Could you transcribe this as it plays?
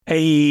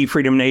Hey,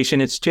 Freedom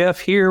Nation, it's Jeff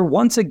here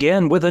once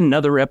again with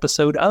another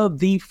episode of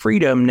the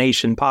Freedom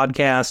Nation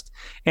podcast.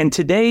 And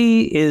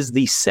today is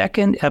the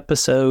second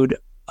episode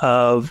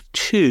of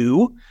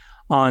 2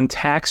 on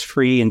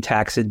tax-free and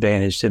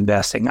tax-advantaged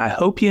investing. I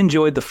hope you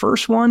enjoyed the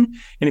first one.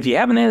 And if you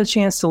haven't had a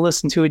chance to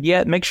listen to it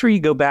yet, make sure you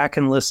go back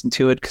and listen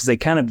to it because they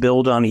kind of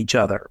build on each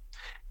other.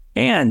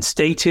 And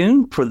stay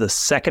tuned for the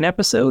second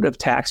episode of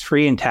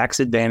tax-free and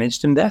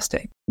tax-advantaged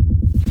investing.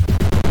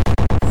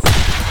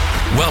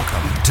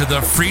 Welcome to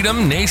the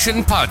Freedom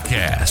Nation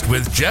podcast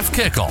with Jeff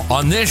Kickle.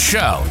 On this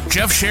show,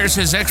 Jeff shares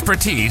his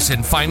expertise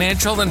in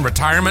financial and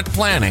retirement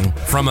planning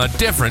from a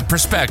different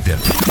perspective.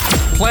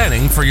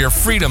 Planning for your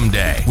Freedom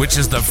Day, which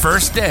is the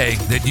first day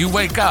that you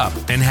wake up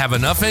and have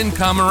enough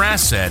income or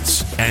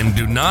assets and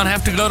do not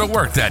have to go to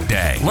work that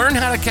day. Learn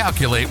how to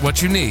calculate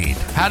what you need,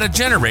 how to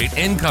generate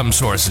income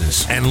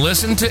sources, and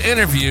listen to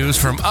interviews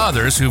from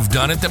others who've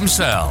done it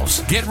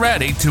themselves. Get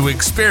ready to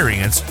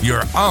experience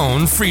your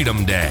own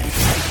Freedom Day.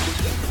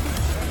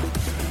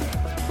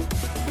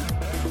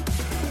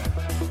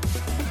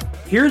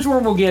 Here's where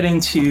we'll get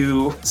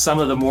into some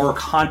of the more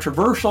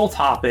controversial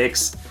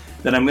topics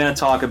that I'm going to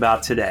talk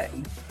about today.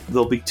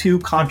 There'll be 2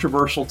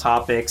 controversial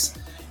topics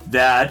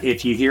that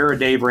if you hear a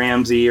Dave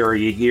Ramsey or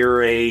you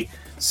hear a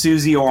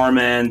Susie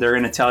Orman, they're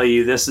going to tell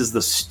you this is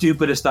the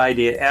stupidest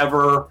idea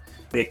ever.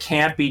 It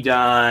can't be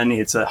done.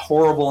 It's a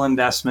horrible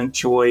investment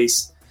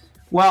choice.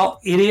 Well,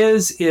 it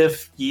is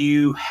if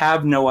you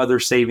have no other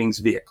savings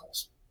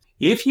vehicles.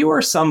 If you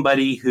are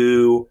somebody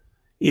who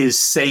is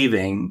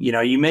saving,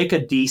 you make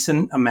a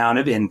decent amount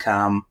of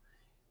income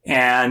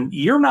and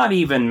you're not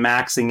even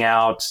maxing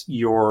out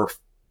your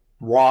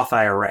Roth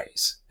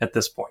IRAs at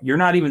this point. You're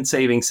not even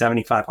saving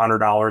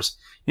 $7,500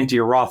 into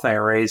your Roth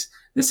IRAs.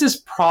 This is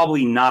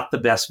probably not the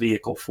best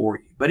vehicle for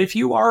you. But if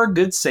you are a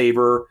good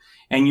saver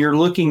and you're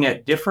looking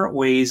at different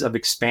ways of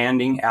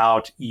expanding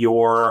out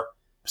your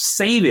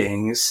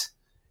savings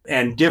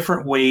and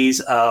different ways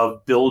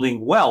of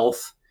building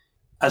wealth,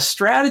 a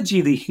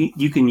strategy that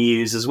you can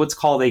use is what's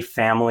called a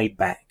family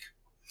bank.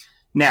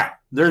 Now,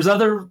 there's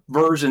other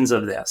versions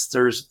of this.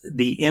 There's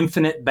the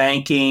infinite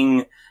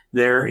banking.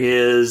 There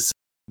is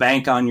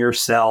bank on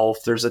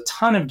yourself. There's a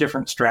ton of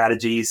different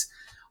strategies,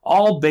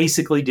 all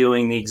basically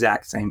doing the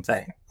exact same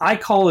thing. I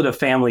call it a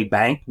family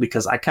bank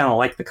because I kind of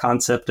like the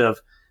concept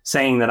of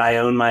saying that I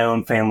own my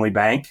own family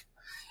bank.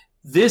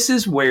 This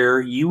is where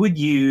you would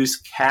use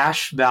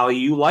cash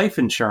value life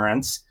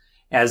insurance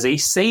as a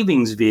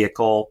savings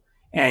vehicle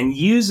and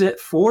use it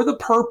for the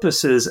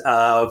purposes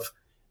of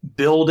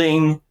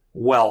building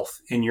wealth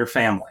in your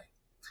family.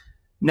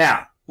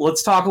 Now,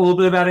 let's talk a little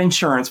bit about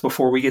insurance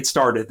before we get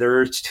started.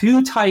 There are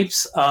 2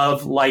 types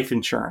of life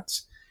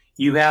insurance.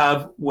 You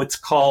have what's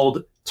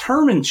called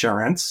term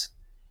insurance,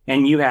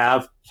 and you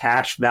have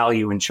cash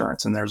value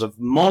insurance. And there's a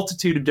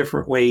multitude of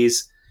different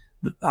ways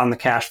on the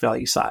cash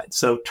value side.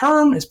 So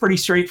term is pretty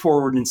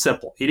straightforward and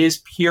simple. It is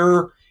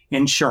pure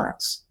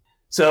insurance.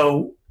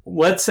 So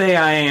let's say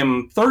I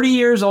am 30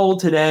 years old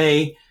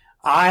today.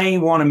 I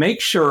want to make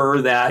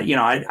sure that,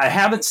 I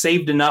haven't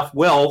saved enough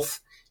wealth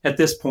at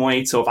this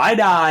point. So if I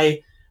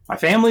die, my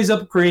family's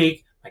up a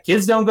creek, my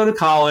kids don't go to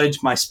college,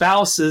 my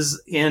spouse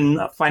is in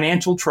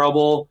financial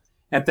trouble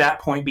at that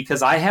point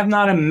because I have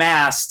not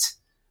amassed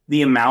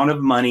the amount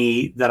of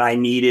money that I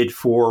needed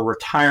for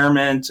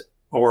retirement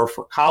or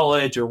for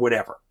college or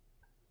whatever.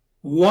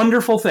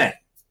 Wonderful thing.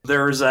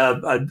 There's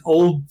an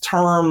old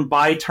term,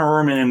 buy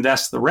term and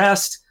invest the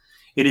rest.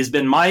 It has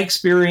been my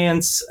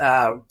experience,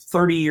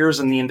 30 years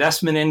in the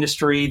investment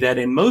industry, that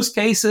in most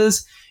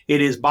cases,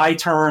 it is buy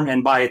term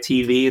and buy a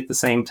TV at the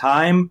same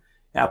time.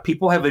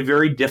 People have a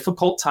very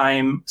difficult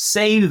time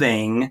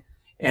saving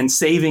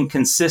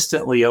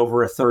consistently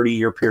over a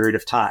 30-year period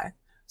of time.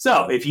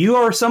 So if you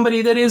are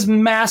somebody that is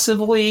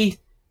massively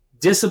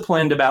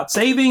disciplined about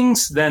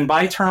savings, then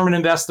buy term and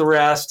invest the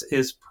rest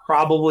is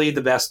probably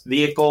the best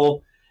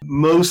vehicle.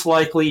 Most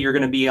likely, you're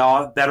going to be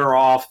better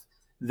off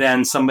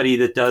than somebody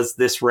that does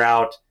this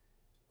route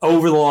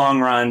over the long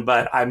run,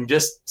 but I'm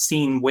just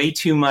seeing way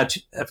too much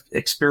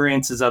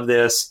experiences of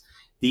this.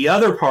 The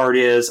other part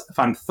is, if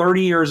I'm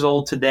 30 years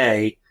old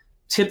today,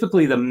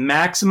 typically the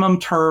maximum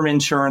term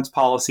insurance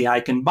policy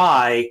I can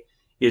buy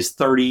is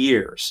 30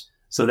 years.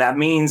 So that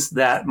means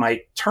that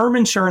my term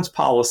insurance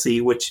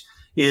policy, which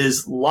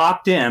is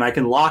locked in, I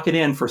can lock it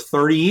in for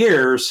 30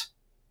 years,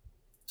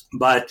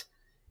 but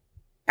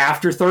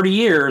after 30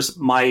 years,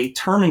 my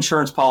term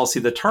insurance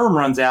policy, the term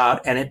runs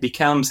out and it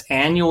becomes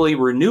annually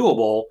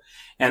renewable.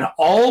 And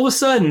all of a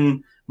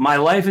sudden, my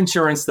life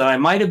insurance that I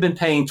might have been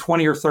paying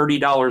 $20 or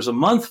 $30 a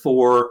month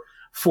for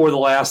the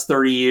last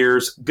 30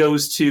 years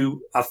goes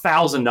to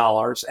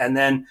 $1,000 and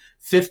then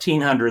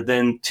 $1,500,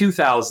 then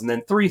 $2,000,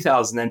 then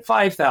 $3,000, then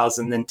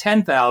 $5,000, then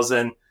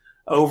 $10,000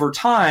 over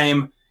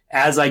time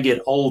as I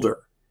get older,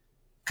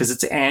 because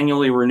it's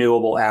annually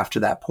renewable after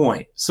that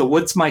point. So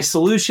what's my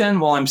solution?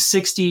 Well, I'm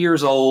 60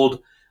 years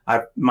old.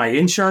 My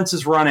insurance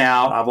has run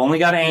out. I've only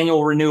got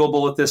annual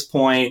renewable at this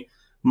point.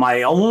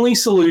 My only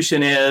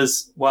solution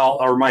is,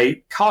 or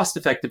my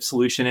cost-effective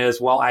solution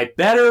is, I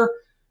better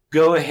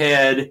go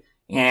ahead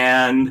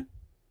and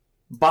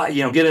buy,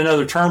 get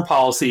another term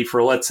policy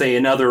for, let's say,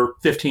 another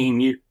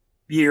 15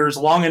 years,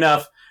 long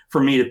enough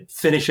for me to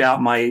finish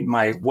out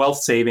my wealth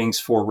savings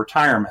for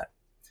retirement.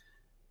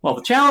 Well,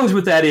 the challenge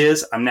with that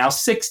is I'm now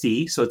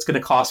 60, so it's going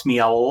to cost me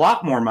a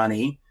lot more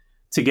money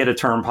to get a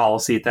term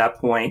policy at that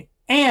point,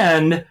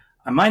 and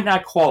I might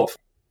not qualify.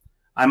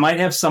 I might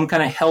have some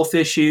kind of health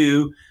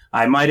issue.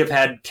 I might have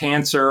had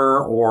cancer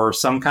or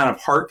some kind of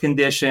heart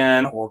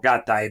condition or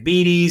got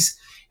diabetes,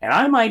 and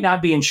I might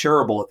not be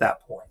insurable at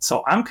that point.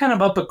 So I'm kind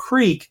of up a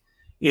creek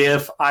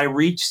if I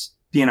reach,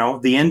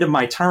 the end of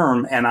my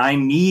term and I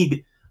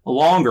need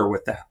longer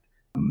with that.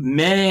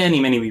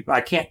 Many people,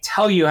 I can't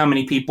tell you how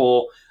many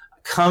people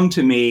come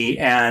to me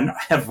and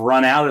have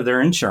run out of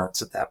their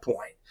insurance at that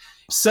point.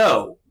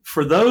 So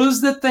for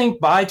those that think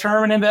buy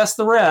term and invest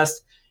the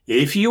rest,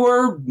 if you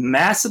are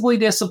massively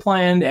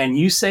disciplined and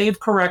you save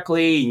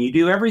correctly and you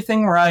do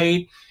everything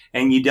right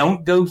and you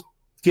don't go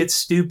get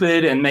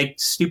stupid and make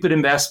stupid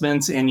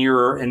investments in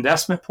your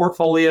investment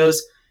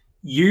portfolios,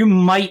 you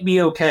might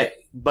be okay.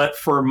 But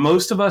for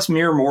most of us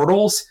mere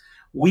mortals,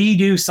 we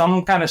do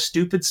some kind of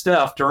stupid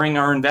stuff during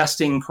our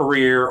investing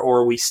career,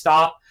 or we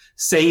stop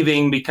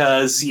saving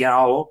because,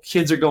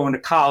 kids are going to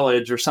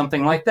college or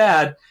something like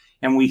that,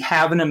 and we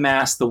haven't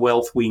amassed the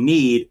wealth we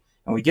need,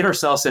 and we get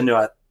ourselves into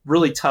a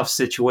really tough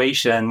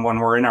situation when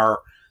we're in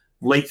our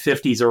late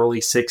 50s, early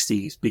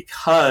 60s,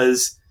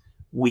 because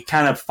we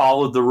kind of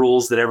followed the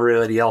rules that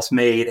everybody else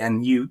made.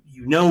 And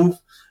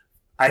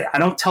I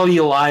don't tell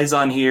you lies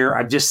on here.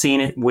 I've just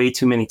seen it way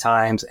too many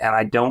times, and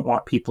I don't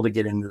want people to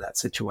get into that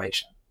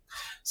situation.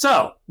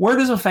 So where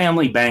does a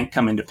family bank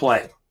come into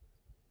play?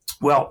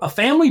 Well, a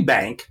family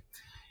bank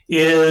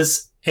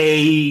is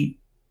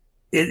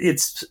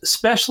it's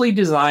specially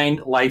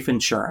designed life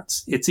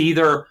insurance. It's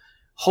either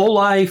whole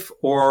life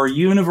or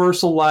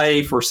universal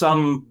life or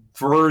some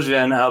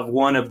version of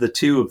one of the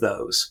two of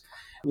those.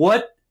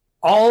 What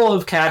all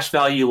of cash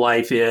value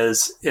life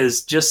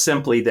is just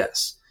simply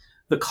this.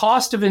 The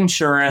cost of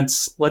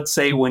insurance, let's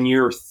say when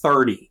you're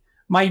 30,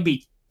 might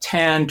be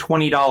 $10,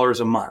 $20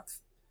 a month.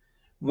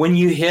 When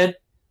you hit,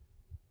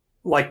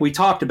 like we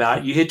talked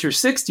about, you hit your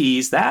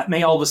 60s, that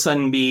may all of a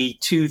sudden be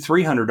 $200,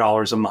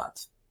 $300 a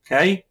month.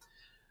 Okay.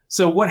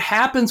 So what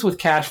happens with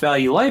cash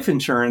value life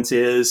insurance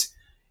is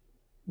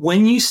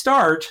when you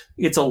start,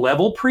 it's a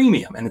level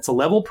premium, and it's a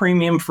level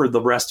premium for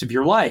the rest of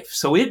your life.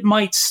 So it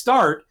might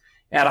start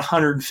at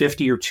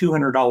 $150 or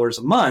 $200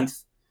 a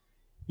month.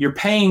 You're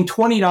paying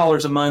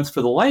 $20 a month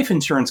for the life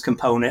insurance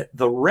component.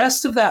 The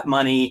rest of that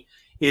money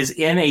is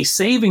in a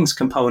savings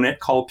component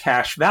called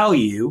cash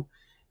value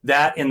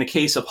that, in the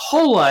case of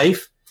whole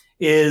life,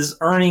 is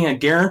earning a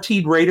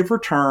guaranteed rate of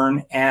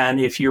return. And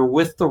if you're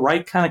with the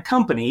right kind of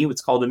company,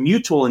 what's called a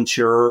mutual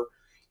insurer,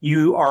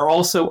 you are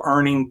also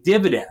earning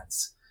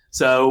dividends.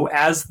 So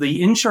as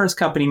the insurance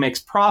company makes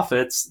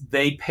profits,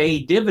 they pay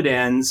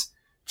dividends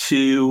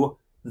to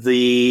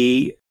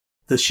the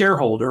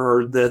shareholder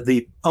or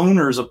the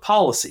owners of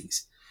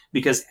policies.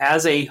 Because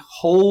as a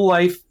whole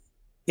life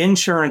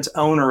insurance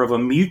owner of a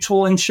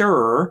mutual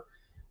insurer,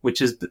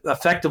 which is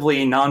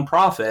effectively a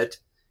nonprofit,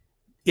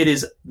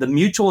 the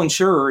mutual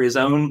insurer is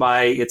owned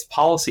by its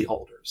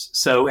policyholders.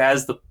 So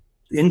as the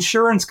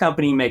insurance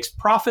company makes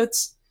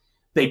profits,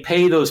 they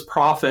pay those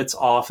profits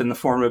off in the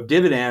form of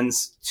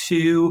dividends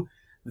to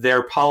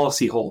their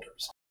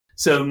policyholders.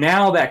 So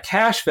now that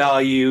cash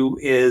value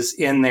is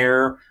in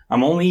there.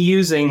 I'm only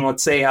using,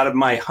 let's say, out of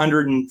my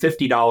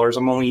 $150,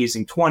 I'm only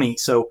using $20.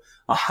 So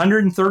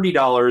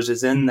 $130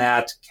 is in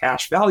that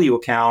cash value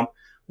account,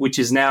 which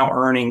is now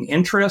earning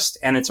interest,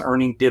 and it's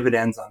earning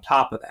dividends on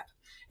top of that.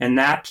 And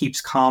that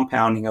keeps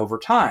compounding over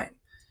time.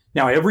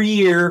 Now, every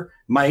year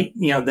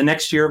the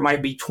next year it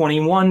might be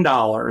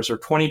 $21 or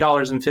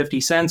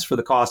 $20.50 for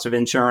the cost of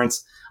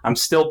insurance. I'm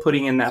still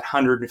putting in that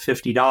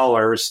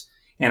 $150,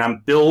 and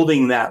I'm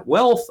building that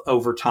wealth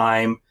over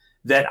time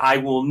that I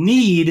will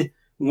need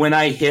when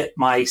I hit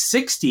my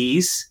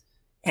 60s.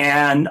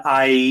 And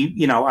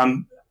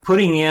I'm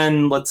putting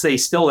in, let's say,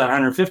 still that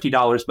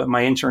 $150, but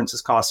my insurance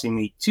is costing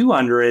me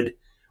 $200.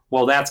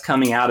 Well, that's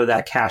coming out of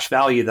that cash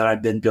value that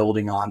I've been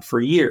building on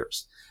for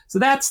years. So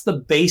that's the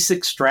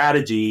basic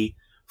strategy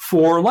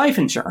for life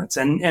insurance.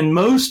 And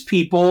most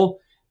people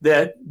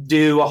that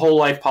do a whole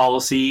life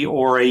policy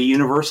or a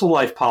universal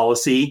life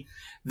policy,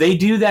 they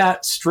do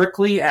that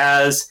strictly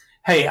as,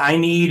 hey, I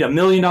need $1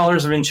 million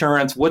of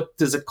insurance. What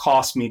does it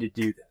cost me to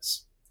do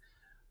this?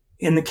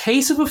 In the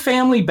case of a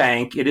family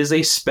bank, it is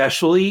a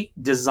specially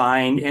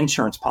designed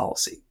insurance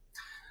policy.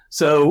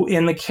 So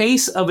in the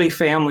case of a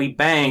family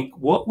bank,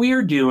 what we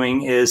are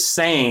doing is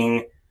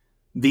saying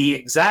the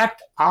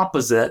exact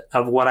opposite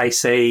of what I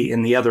say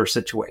in the other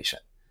situation.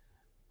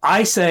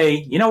 I say,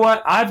 you know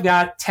what? I've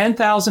got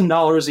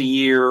 $10,000 a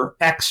year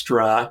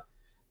extra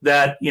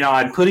that,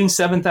 I'm putting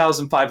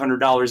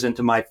 $7,500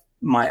 into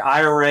my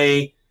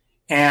IRA,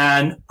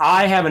 and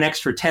I have an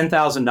extra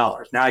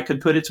 $10,000. Now I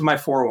could put it to my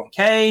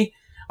 401k.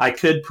 I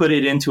could put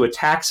it into a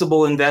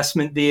taxable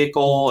investment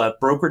vehicle, a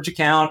brokerage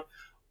account,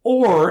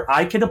 Or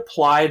I could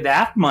apply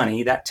that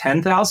money, that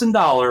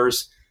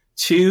 $10,000,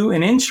 to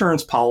an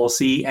insurance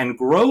policy and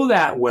grow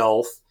that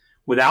wealth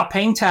without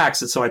paying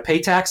taxes. So I pay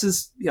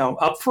taxes,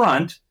 up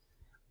front.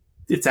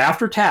 It's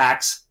after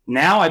tax.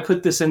 Now I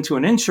put this into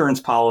an insurance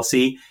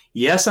policy.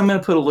 Yes, I'm going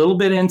to put a little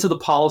bit into the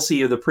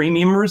policy of the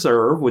premium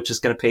reserve, which is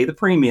going to pay the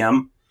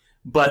premium,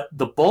 but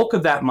the bulk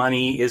of that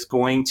money is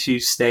going to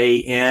stay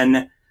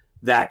in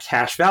that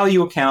cash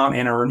value account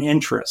and earn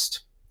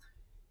interest.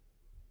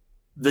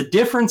 The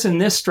difference in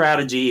this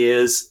strategy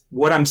is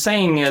what I'm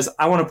saying is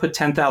I want to put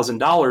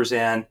 $10,000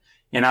 in,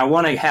 and I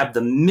want to have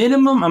the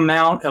minimum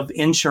amount of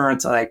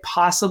insurance that I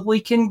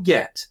possibly can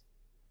get.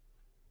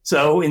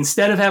 So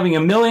instead of having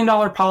 $1 million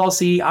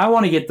policy, I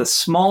want to get the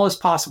smallest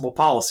possible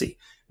policy.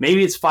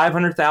 Maybe it's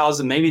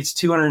 $500,000, maybe it's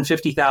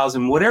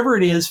 $250,000, whatever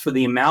it is for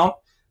the amount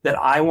that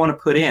I want to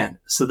put in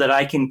so that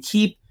I can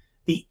keep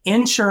the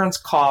insurance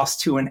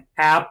cost to an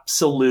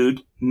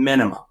absolute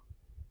minimum.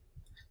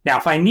 Now,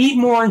 if I need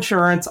more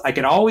insurance, I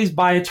can always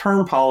buy a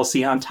term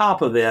policy on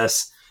top of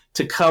this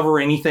to cover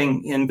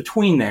anything in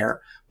between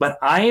there. But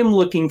I am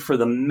looking for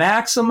the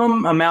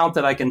maximum amount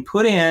that I can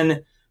put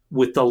in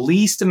with the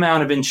least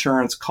amount of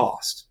insurance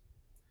cost.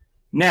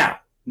 Now,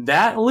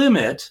 that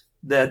limit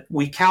that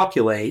we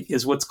calculate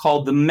is what's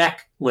called the MEC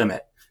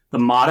limit, the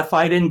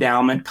Modified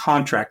Endowment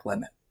Contract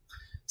Limit.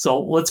 So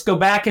let's go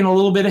back in a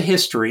little bit of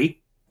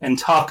history and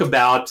talk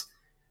about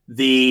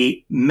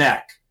the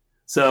MEC.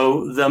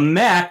 So the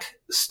MEC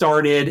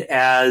started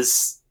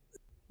as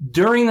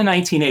during the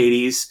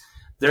 1980s,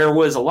 there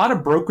was a lot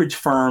of brokerage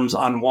firms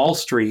on Wall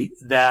Street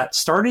that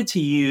started to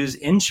use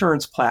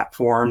insurance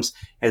platforms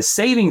as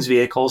savings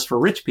vehicles for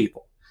rich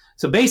people.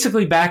 So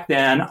basically back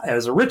then,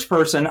 as a rich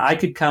person, I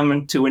could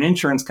come to an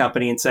insurance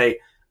company and say,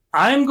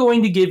 I'm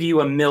going to give you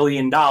 $1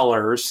 million.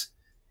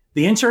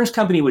 The insurance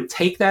company would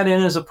take that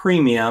in as a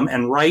premium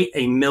and write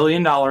 $1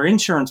 million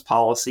insurance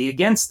policy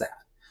against that.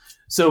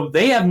 So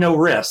they have no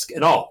risk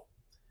at all.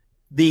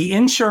 The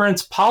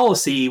insurance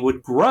policy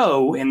would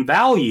grow in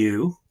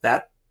value,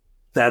 that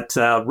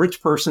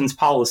rich person's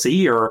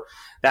policy or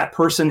that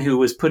person who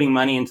was putting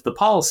money into the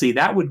policy,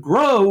 that would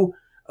grow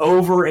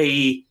over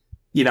a,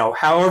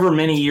 however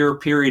many year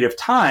period of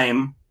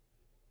time.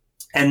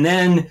 And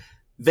then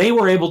they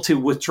were able to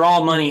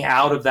withdraw money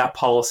out of that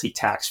policy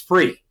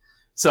tax-free.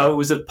 So it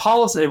was a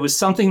policy, it was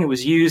something that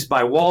was used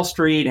by Wall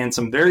Street and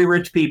some very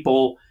rich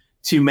people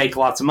to make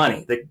lots of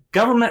money. The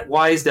government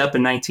wised up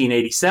in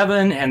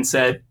 1987 and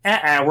said,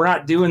 we're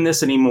not doing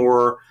this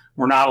anymore.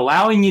 We're not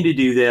allowing you to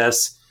do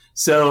this.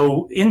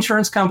 So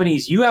insurance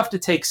companies, you have to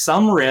take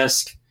some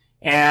risk,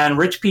 and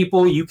rich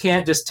people, you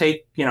can't just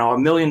take,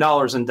 $1 million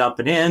and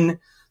dump it in.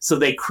 So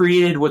they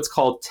created what's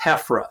called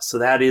TEFRA. So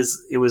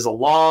it was a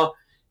law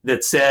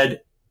that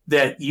said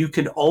that you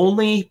could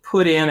only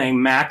put in a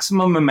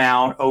maximum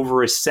amount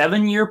over a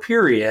 7-year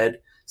period,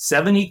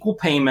 7 equal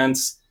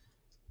payments,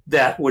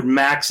 that would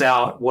max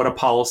out what a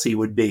policy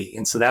would be.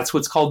 And so that's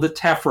what's called the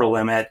TEFRA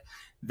limit.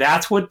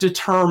 That's what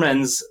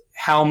determines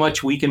how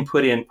much we can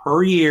put in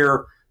per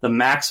year, the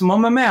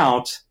maximum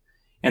amount.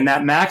 And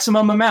that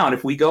maximum amount,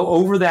 if we go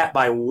over that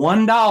by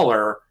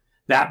 $1,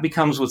 that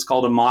becomes what's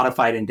called a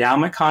modified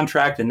endowment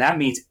contract. And that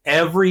means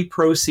every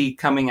proceed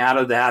coming out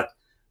of that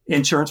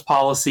insurance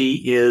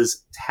policy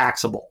is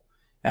taxable.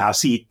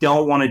 So you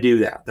don't want to do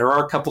that. There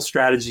are a couple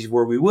strategies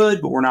where we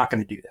would, but we're not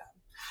going to do that.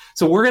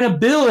 So we're going to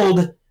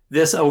build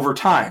this over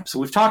time. So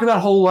we've talked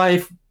about whole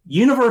life.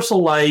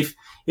 Universal life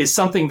is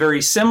something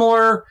very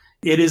similar.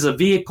 It is a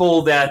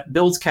vehicle that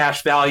builds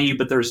cash value,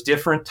 but there's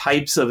different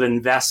types of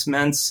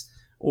investments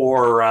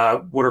or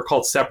what are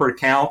called separate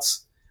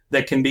accounts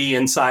that can be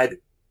inside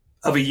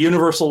of a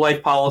universal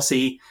life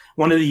policy.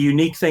 One of the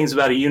unique things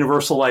about a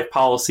universal life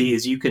policy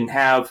is you can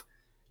have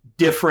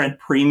different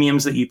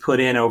premiums that you put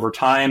in over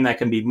time that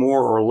can be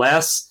more or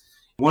less.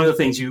 One of the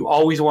things you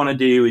always want to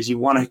do is you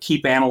want to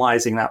keep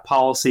analyzing that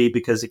policy,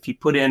 because if you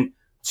put in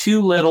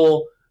too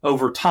little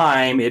over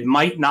time, it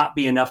might not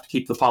be enough to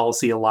keep the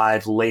policy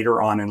alive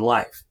later on in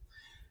life.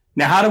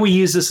 Now, how do we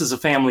use this as a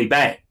family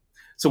bank?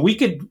 So we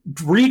could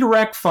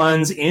redirect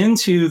funds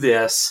into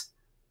this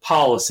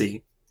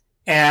policy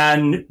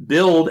and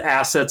build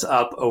assets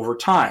up over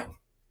time.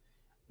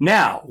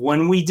 Now,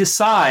 when we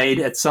decide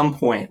at some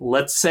point,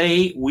 let's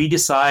say we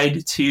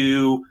decide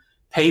to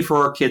pay for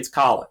our kids'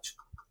 college,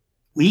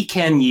 we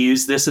can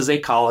use this as a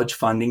college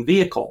funding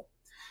vehicle,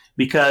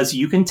 because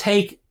you can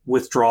take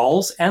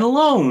withdrawals and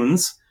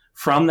loans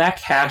from that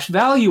cash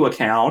value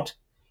account,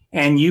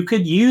 and you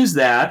could use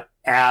that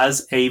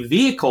as a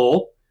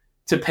vehicle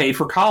to pay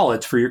for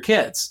college for your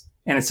kids.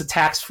 And it's a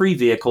tax-free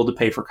vehicle to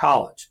pay for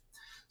college.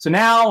 So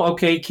now,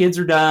 okay, kids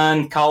are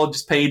done, college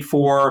is paid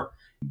for.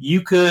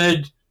 You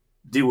could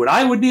do what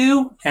I would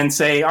do and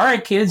say, all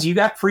right, kids, you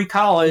got free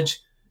college.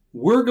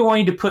 We're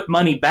going to put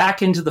money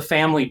back into the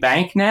family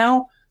bank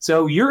now.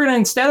 So you're going to,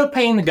 instead of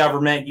paying the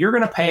government, you're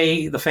going to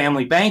pay the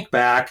family bank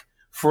back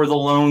for the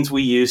loans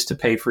we used to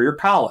pay for your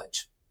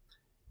college.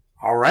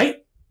 All right.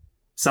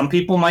 Some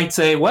people might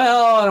say,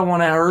 well, I don't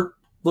want to hurt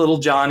little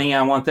Johnny.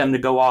 I want them to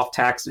go off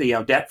tax,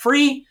 debt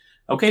free.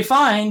 Okay,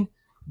 fine.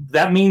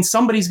 that means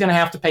somebody's going to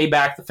have to pay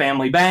back the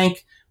family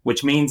bank,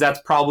 which means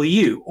that's probably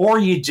you. Or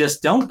you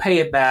just don't pay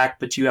it back,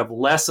 but you have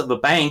less of a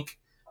bank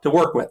to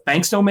work with.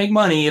 Banks don't make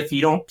money if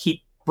you don't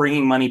keep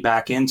bringing money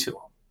back into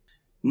them.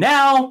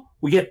 Now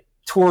we get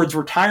towards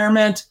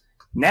retirement.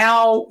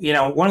 Now,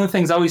 one of the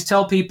things I always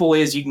tell people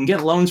is you can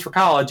get loans for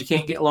college. You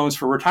can't get loans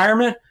for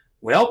retirement.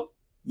 Well,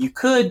 you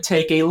could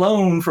take a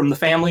loan from the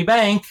family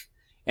bank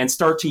and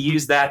start to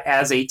use that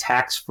as a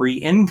tax-free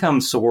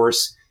income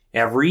source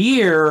every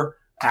year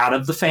out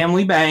of the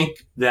family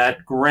bank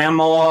that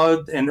grandma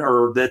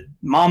or that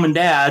mom and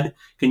dad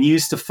can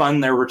use to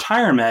fund their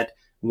retirement.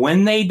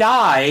 When they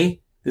die,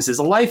 this is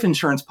a life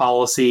insurance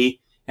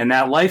policy, and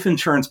that life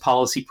insurance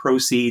policy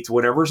proceeds,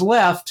 whatever's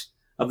left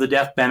of the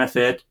death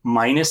benefit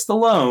minus the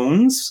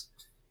loans,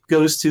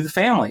 goes to the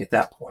family at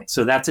that point.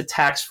 So that's a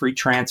tax-free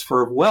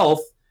transfer of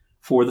wealth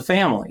for the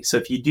family. So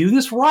if you do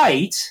this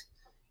right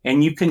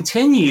and you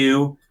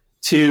continue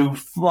to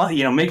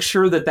make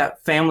sure that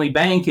that family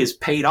bank is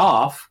paid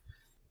off,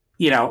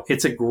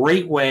 it's a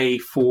great way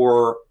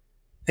for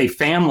a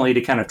family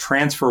to kind of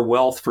transfer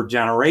wealth for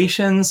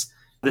generations.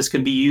 This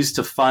can be used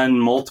to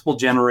fund multiple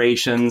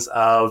generations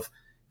of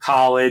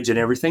college and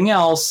everything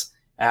else.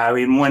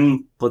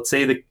 When, let's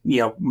say,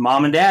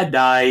 mom and dad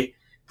die,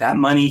 that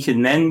money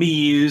can then be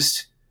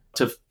used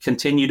to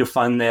continue to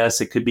fund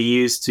this. It could be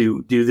used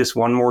to do this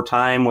one more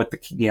time with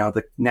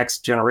the next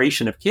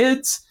generation of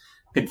kids,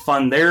 could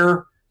fund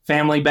their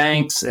family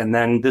banks, and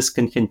then this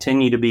can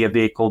continue to be a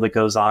vehicle that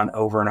goes on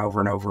over and over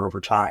and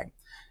over time.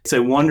 It's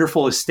a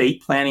wonderful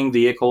estate planning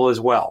vehicle as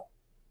well.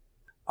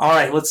 All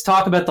right, let's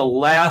talk about the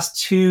last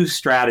two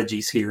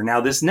strategies here. Now,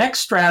 this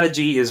next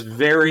strategy is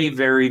very,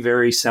 very,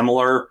 very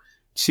similar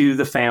to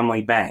the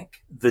family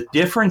bank. The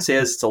difference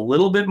is it's a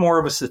little bit more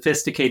of a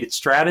sophisticated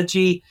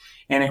strategy,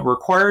 and it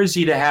requires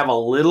you to have a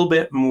little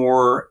bit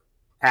more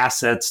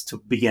assets to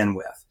begin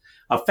with.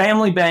 A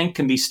family bank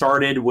can be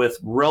started with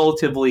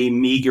relatively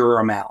meager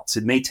amounts.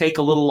 It may take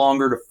a little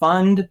longer to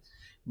fund,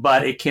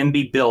 but it can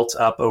be built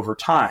up over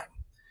time.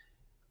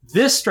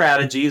 This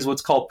strategy is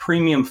what's called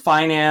premium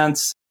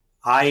finance.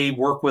 I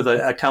work with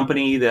a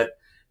company that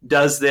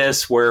does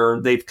this,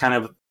 where they've kind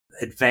of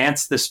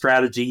advanced this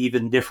strategy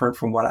even different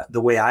from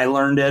the way I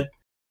learned it.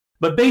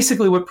 But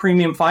basically what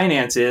premium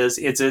finance is,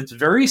 it's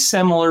very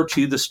similar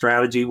to the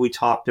strategy we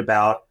talked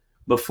about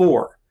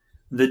before.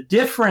 The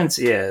difference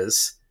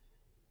is,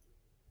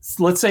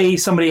 let's say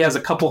somebody has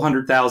a couple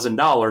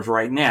 $100,000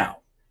 right now.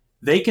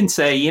 They can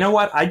say, you know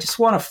what, I just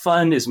want to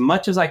fund as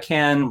much as I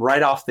can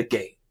right off the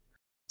gate.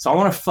 So I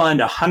want to fund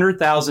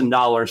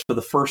 $100,000 for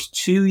the first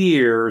 2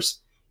 years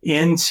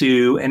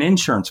into an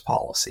insurance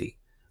policy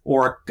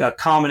or a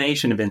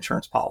combination of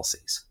insurance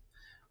policies.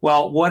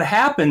 Well, what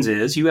happens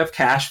is you have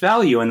cash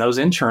value in those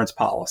insurance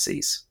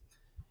policies.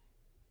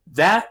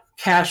 That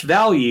cash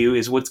value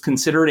is what's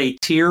considered a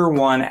tier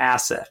 1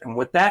 asset. And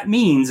what that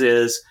means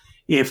is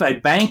if a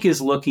bank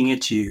is looking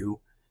at you,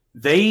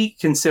 they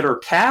consider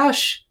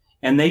cash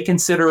and they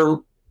consider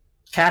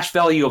cash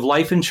value of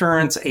life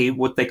insurance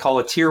what they call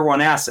a tier 1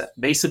 asset,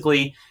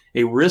 basically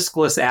a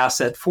riskless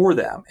asset for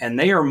them. And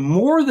they are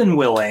more than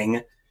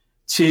willing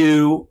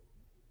to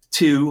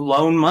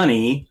loan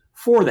money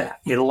for that.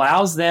 It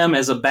allows them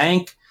as a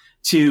bank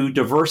to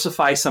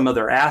diversify some of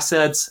their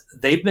assets.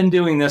 They've been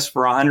doing this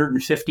for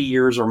 150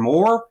 years or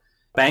more.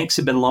 Banks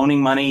have been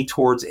loaning money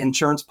towards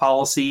insurance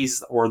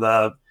policies or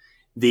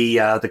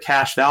the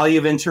cash value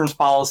of insurance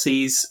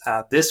policies.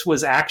 This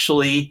was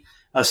actually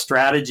a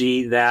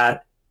strategy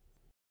that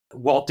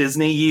Walt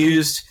Disney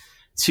used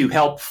to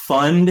help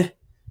fund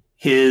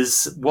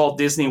his Walt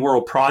Disney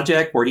World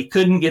project, where he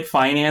couldn't get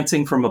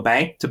financing from a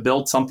bank to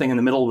build something in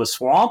the middle of a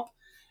swamp.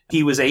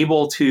 He was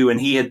able to,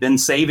 and he had been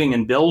saving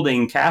and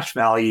building cash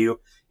value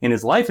in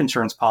his life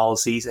insurance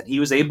policies, and he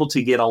was able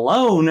to get a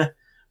loan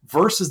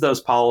versus those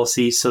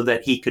policies so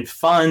that he could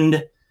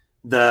fund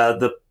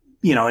the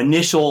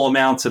initial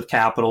amounts of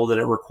capital that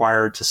it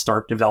required to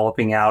start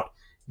developing out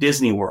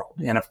Disney World.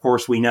 And of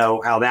course, we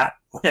know how that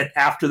went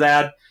after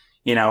that.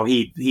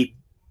 He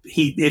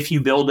if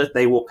you build it,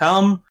 they will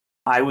come.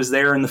 I was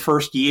there in the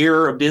first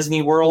year of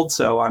Disney World.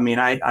 So,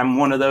 I'm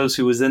one of those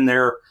who was in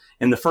there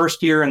in the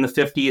first year and the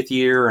 50th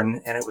year,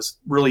 and it was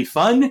really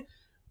fun,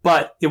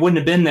 but it wouldn't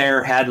have been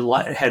there had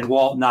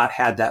Walt not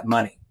had that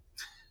money.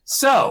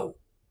 So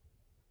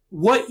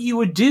what you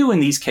would do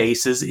in these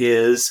cases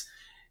is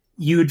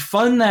you'd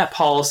fund that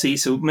policy.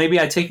 So maybe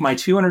I take my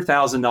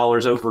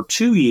 $200,000 over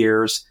 2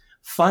 years,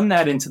 fund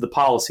that into the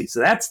policy. So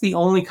that's the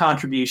only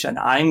contribution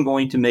I'm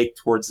going to make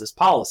towards this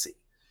policy.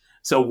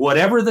 So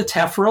whatever the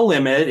TEFRA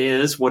limit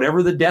is,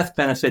 whatever the death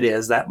benefit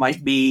is, that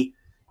might be,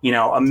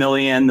 $1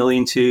 million, $1.2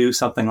 million,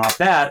 something like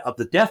that of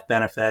the death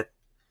benefit.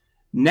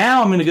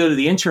 Now I'm going to go to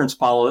the insurance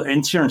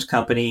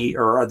company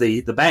or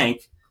the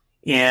bank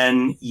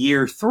in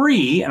year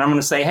 3, and I'm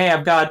going to say, hey,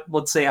 I've got,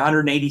 let's say,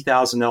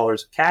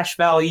 $180,000 of cash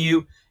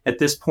value at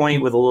this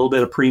point with a little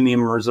bit of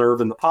premium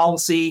reserve in the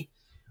policy.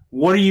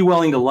 What are you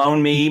willing to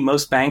loan me?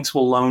 Most banks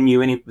will loan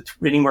you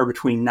anywhere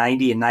between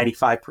 90 and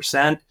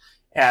 95%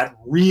 at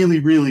really,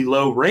 really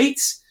low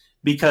rates.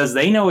 because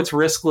they know it's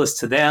riskless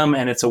to them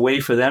and it's a way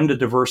for them to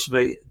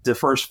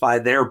diversify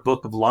their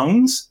book of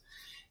loans.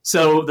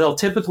 So they'll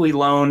typically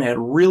loan at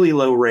really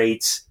low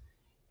rates.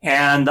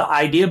 And the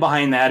idea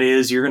behind that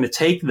is you're going to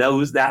take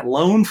that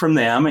loan from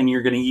them and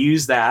you're going to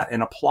use that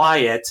and apply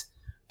it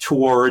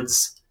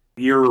towards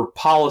your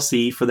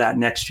policy for that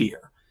next year.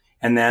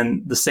 And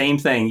then the same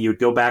thing, you'd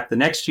go back the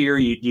next year,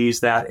 you'd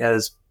use that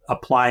as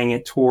applying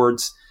it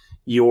towards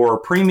your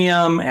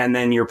premium and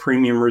then your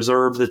premium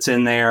reserve that's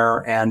in there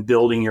and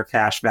building your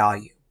cash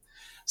value.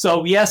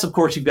 So yes, of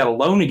course, you've got a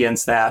loan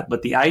against that,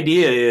 but the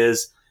idea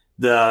is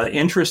the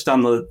interest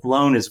on the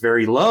loan is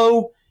very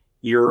low.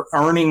 You're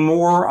earning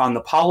more on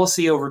the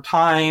policy over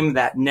time.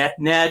 That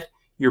net,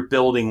 you're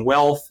building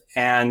wealth,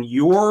 and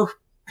your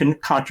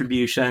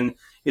contribution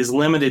is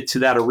limited to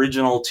that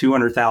original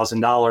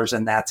 $200,000,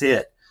 and that's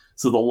it.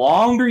 So the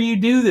longer you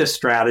do this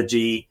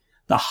strategy,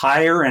 the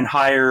higher and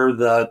higher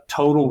the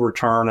total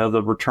return of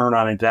the return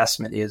on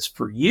investment is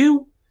for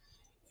you.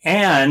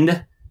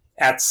 And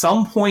at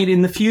some point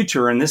in the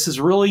future, and this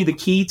is really the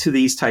key to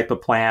these type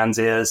of plans,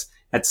 is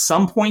at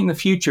some point in the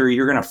future,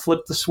 you're going to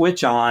flip the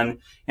switch on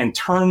and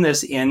turn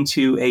this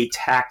into a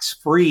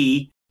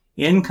tax-free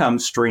income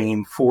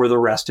stream for the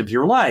rest of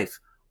your life.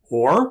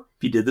 Or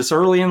if you did this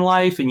early in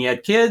life and you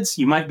had kids,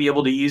 you might be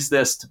able to use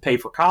this to pay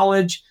for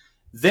college.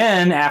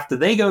 Then after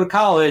they go to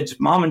college,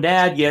 mom and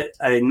dad get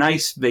a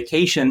nice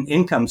vacation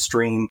income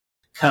stream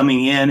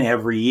coming in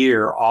every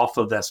year off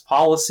of this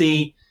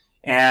policy.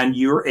 And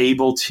you're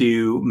able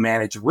to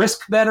manage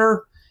risk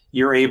better.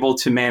 You're able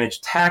to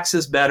manage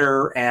taxes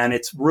better. And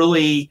it's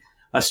really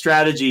a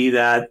strategy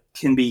that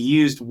can be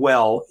used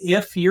well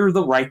if you're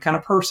the right kind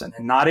of person.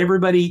 And not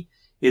everybody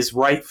is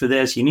right for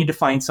this. You need to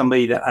find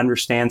somebody that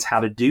understands how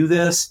to do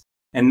this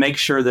and make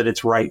sure that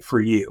it's right for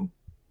you.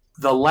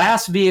 The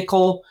last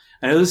vehicle,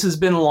 I know this has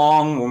been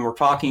long when we're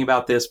talking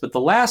about this, but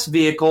the last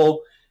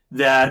vehicle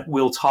that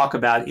we'll talk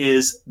about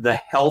is the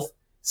health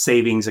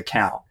savings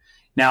account.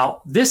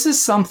 Now, this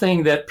is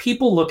something that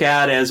people look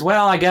at as,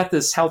 well, I got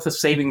this health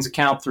savings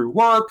account through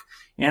work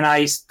and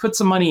I put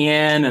some money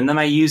in and then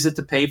I use it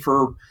to pay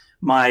for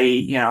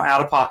my,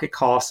 out-of-pocket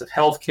costs of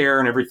healthcare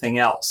and everything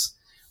else.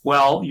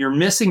 Well, you're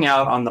missing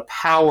out on the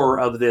power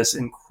of this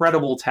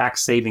incredible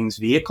tax savings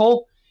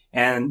vehicle.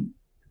 And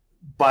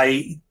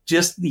by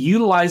just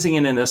utilizing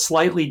it in a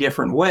slightly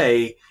different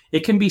way,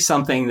 it can be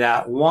something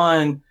that,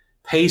 one,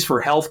 pays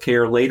for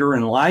healthcare later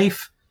in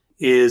life,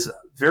 is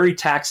very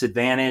tax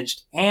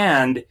advantaged,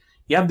 and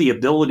you have the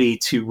ability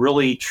to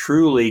really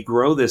truly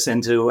grow this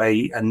into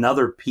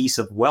another piece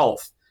of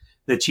wealth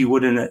that you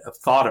wouldn't have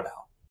thought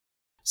about.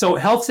 So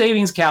health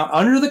savings account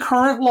under the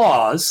current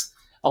laws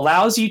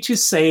allows you to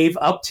save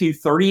up to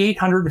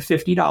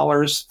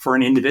 $3,850 for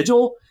an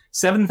individual,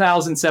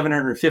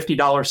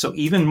 $7,750, so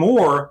even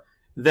more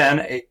than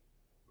a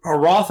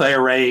Roth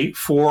IRA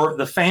for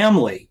the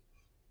family.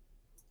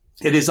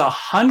 It is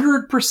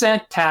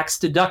 100% tax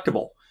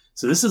deductible.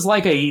 So this is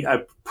like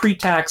a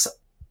pre-tax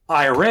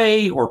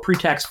IRA or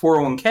pre-tax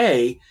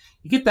 401k.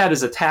 You get that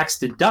as a tax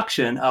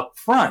deduction up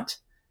front.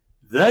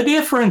 The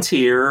difference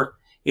here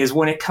is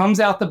when it comes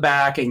out the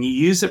back and you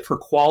use it for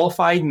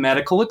qualified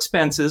medical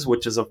expenses,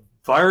 which is a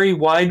very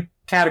wide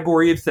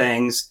category of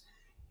things,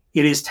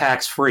 it is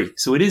tax-free.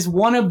 So it is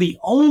one of the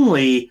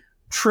only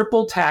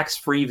triple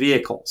tax-free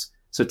vehicles.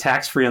 So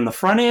tax-free on the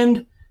front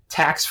end,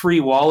 tax-free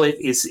while it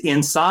is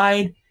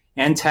inside,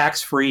 and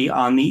tax-free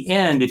on the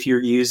end if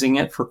you're using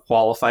it for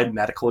qualified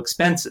medical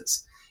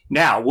expenses.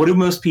 Now, what do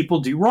most people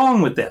do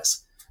wrong with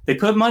this? They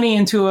put money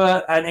into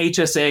an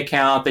HSA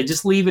account. They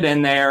just leave it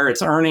in there.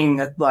 It's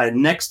earning a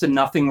next to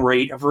nothing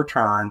rate of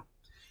return.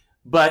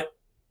 But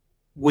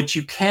what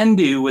you can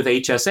do with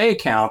HSA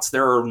accounts,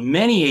 there are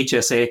many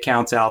HSA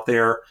accounts out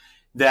there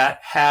that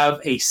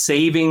have a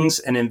savings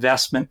and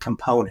investment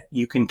component.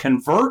 You can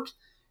convert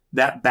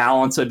that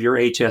balance of your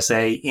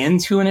HSA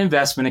into an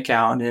investment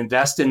account and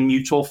invest in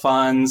mutual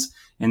funds,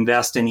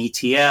 invest in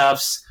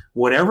ETFs,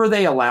 whatever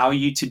they allow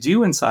you to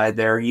do inside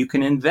there, you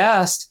can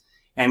invest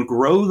and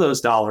grow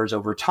those dollars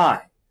over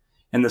time.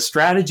 And the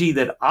strategy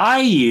that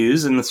I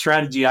use and the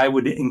strategy I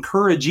would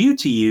encourage you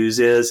to use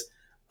is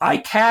I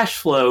cash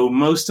flow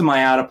most of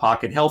my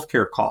out-of-pocket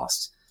healthcare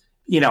costs.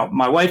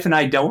 My wife and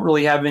I don't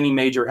really have any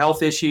major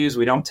health issues.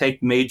 We don't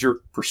take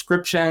major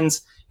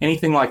prescriptions,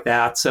 anything like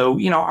that. So,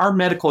 our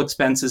medical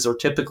expenses are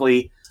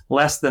typically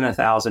less than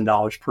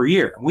 $1,000 per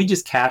year. We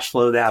just cash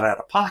flow that out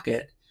of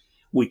pocket.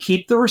 We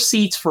keep the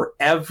receipts for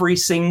every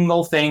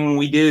single thing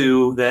we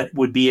do that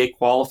would be a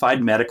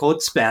qualified medical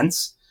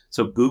expense.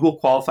 So Google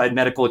qualified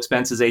medical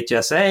expenses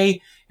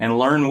HSA and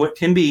learn what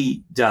can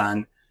be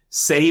done.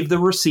 Save the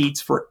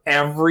receipts for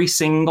every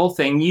single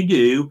thing you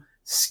do.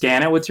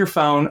 Scan it with your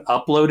phone,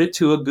 upload it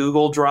to a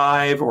Google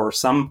Drive or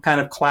some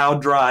kind of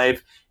cloud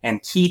drive,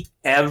 and keep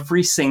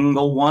every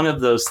single one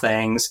of those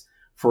things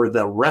for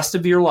the rest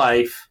of your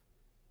life.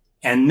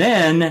 And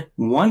then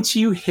once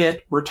you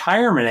hit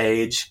retirement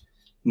age,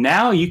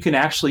 now you can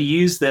actually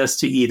use this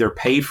to either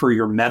pay for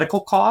your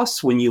medical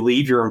costs when you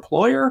leave your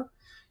employer.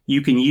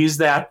 You can use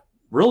that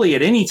really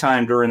at any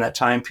time during that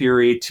time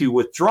period to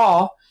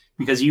withdraw,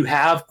 because you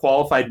have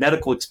qualified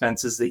medical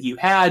expenses that you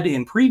had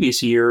in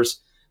previous years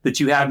that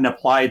you hadn't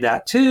applied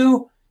that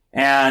to.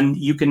 And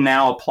you can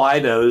now apply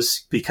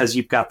those because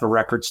you've got the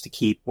records to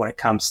keep when it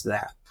comes to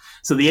that.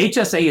 So the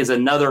HSA is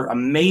another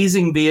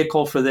amazing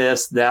vehicle for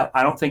this that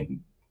I don't think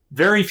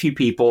very few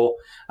people,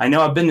 I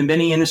know I've been to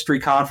many industry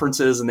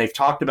conferences and they've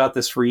talked about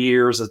this for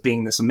years as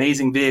being this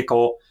amazing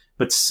vehicle,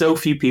 but so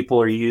few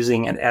people are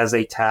using it as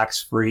a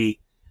tax-free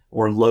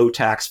or low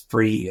tax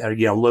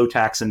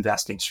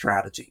investing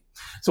strategy.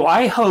 So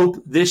I hope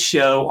this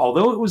show,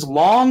 although it was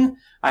long,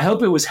 I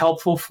hope it was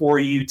helpful for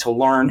you to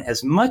learn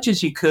as much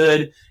as you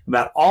could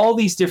about all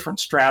these different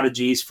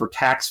strategies for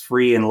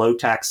tax-free and low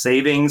tax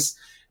savings.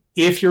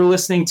 If you're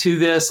listening to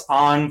this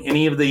on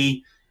any of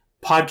the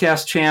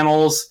podcast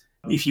channels,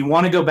 if you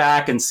want to go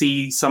back and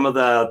see some of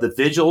the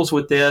visuals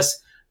with this,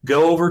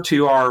 go over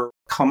to our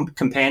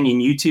companion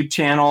YouTube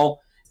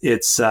channel.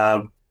 It's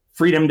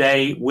Freedom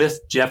Day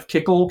with Jeff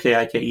Kickel,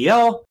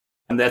 Kikel,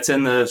 and that's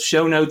in the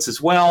show notes as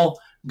well.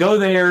 Go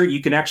there.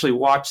 You can actually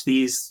watch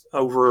these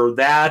over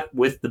that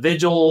with the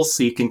visuals,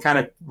 so you can kind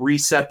of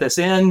reset this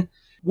in.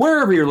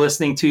 Wherever you're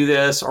listening to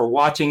this or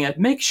watching it,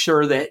 make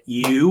sure that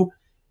you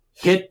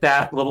hit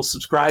that little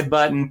subscribe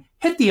button,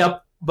 hit the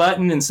up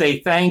button and say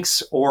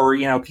thanks, or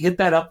hit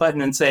that up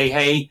button and say,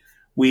 hey,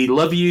 we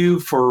love you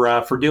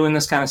for doing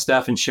this kind of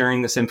stuff and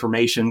sharing this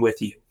information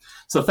with you.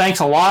 So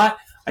thanks a lot.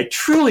 I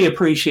truly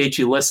appreciate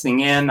you listening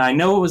in. I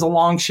know it was a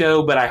long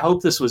show, but I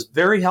hope this was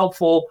very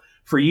helpful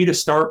for you to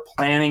start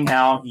planning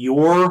out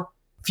your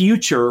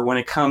future when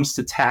it comes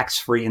to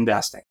tax-free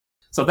investing.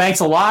 So thanks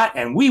a lot,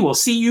 and we will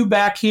see you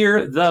back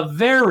here the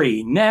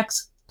very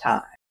next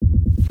time.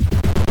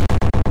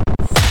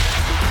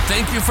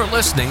 Thank you for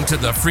listening to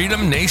the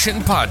Freedom Nation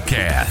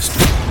podcast.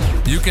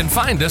 You can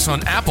find us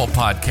on Apple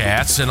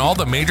Podcasts and all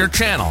the major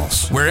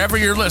channels. Wherever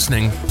you're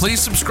listening, please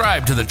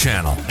subscribe to the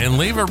channel and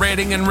leave a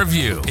rating and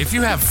review. If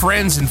you have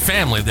friends and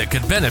family that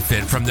could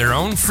benefit from their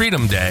own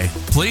Freedom Day,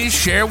 please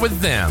share with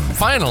them.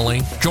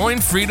 Finally, join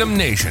Freedom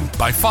Nation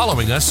by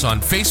following us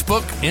on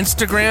Facebook,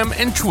 Instagram,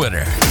 and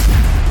Twitter.